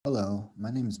Hello, my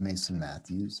name is Mason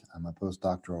Matthews. I'm a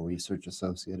postdoctoral research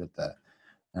associate at the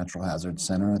Natural Hazards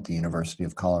Center at the University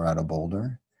of Colorado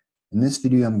Boulder. In this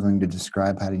video, I'm going to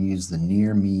describe how to use the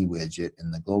Near Me widget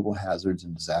in the Global Hazards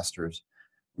and Disasters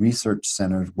Research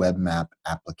Center's web map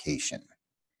application.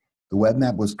 The web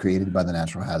map was created by the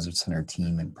Natural Hazards Center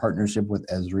team in partnership with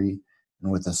Esri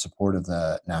and with the support of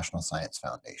the National Science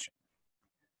Foundation.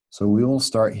 So we will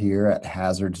start here at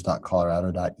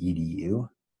hazards.colorado.edu.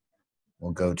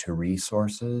 We'll go to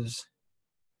Resources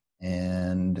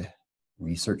and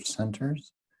Research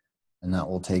Centers, and that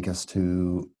will take us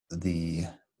to the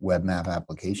web map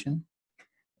application.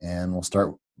 And we'll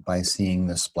start by seeing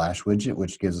the splash widget,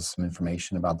 which gives us some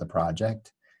information about the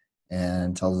project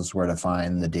and tells us where to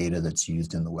find the data that's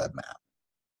used in the web map.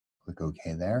 Click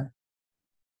OK there.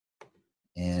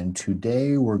 And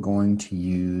today we're going to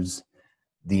use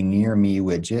the Near Me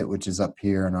widget, which is up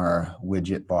here in our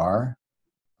widget bar,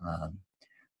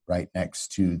 right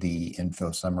next to the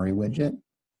info summary widget.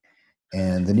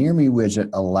 And the Near Me widget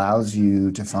allows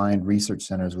you to find research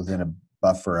centers within a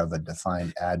buffer of a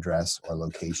defined address or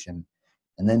location,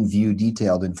 and then view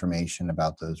detailed information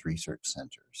about those research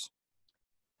centers.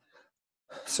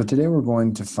 So today we're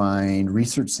going to find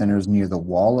research centers near the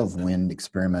Wall of Wind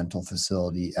experimental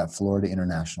facility at Florida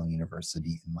International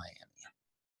University in Miami.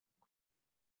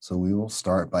 So we will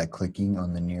start by clicking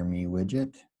on the Near Me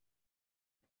widget.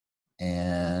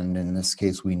 And in this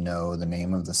case, we know the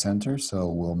name of the center, so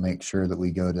we'll make sure that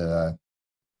we go to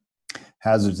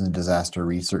Hazards and Disaster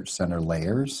Research Center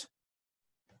layers,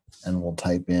 and we'll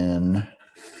type in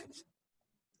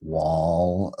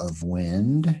Wall of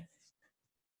Wind.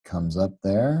 Comes up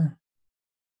there.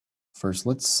 First,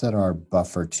 let's set our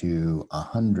buffer to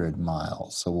 100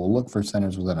 miles. So we'll look for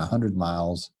centers within 100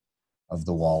 miles of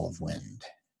the Wall of Wind.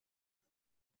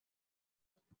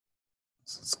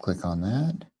 So let's click on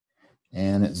that.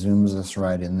 And it zooms us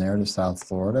right in there to South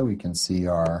Florida. We can see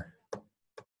our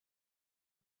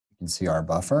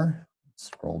buffer.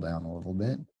 Scroll down a little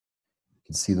bit. You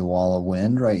can see the Wall of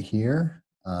Wind right here.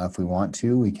 If we want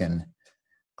to, we can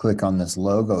click on this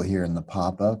logo here in the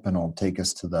pop-up, and it'll take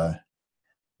us to the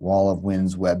Wall of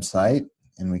Wind's website,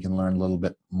 and we can learn a little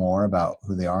bit more about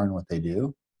who they are and what they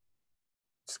do.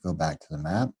 Let's go back to the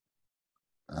map.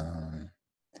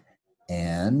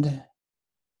 And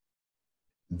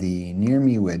the Near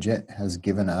Me widget has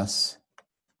given us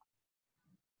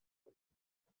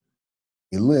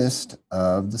a list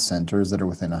of the centers that are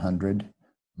within 100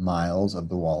 miles of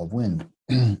the Wall of Wind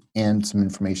and some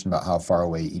information about how far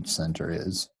away each center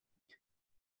is.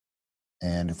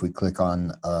 And if we click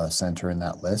on a center in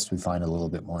that list, we find a little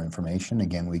bit more information.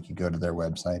 Again, we could go to their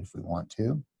website if we want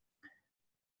to.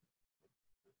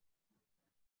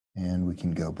 And we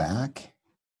can go back.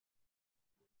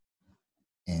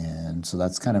 And so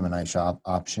that's kind of a nice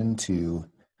option to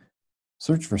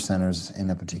search for centers in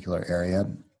a particular area.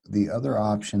 The other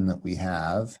option that we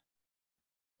have,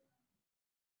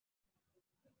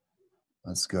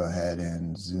 let's go ahead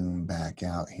and zoom back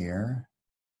out here.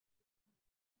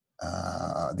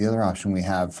 The other option we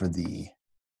have for the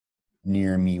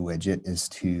Near Me widget is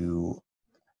to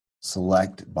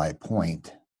select by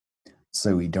point.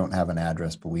 So we don't have an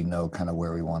address, but we know kind of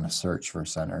where we want to search for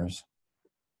centers.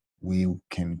 We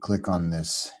can click on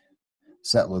this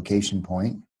set location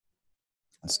point.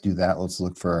 Let's do that. Let's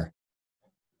look for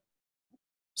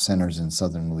centers in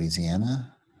southern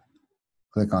Louisiana.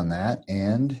 Click on that,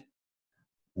 and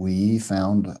we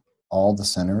found all the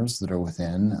centers that are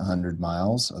within 100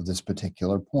 miles of this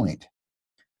particular point.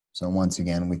 So once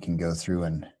again, we can go through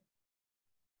and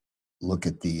look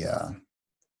at the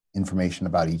information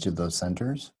about each of those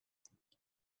centers,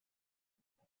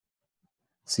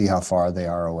 see how far they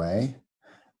are away.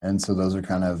 And so those are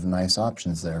kind of nice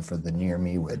options there for the Near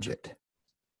Me widget.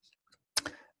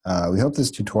 We hope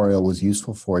this tutorial was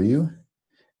useful for you.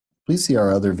 Please see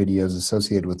our other videos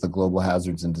associated with the Global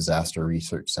Hazards and Disaster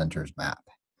Research Center's map.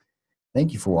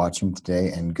 Thank you for watching today,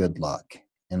 and good luck.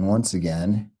 And once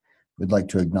again, we'd like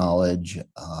to acknowledge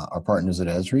our partners at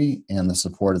Esri and the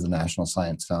support of the National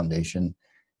Science Foundation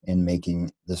in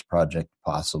making this project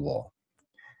possible.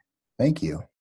 Thank you.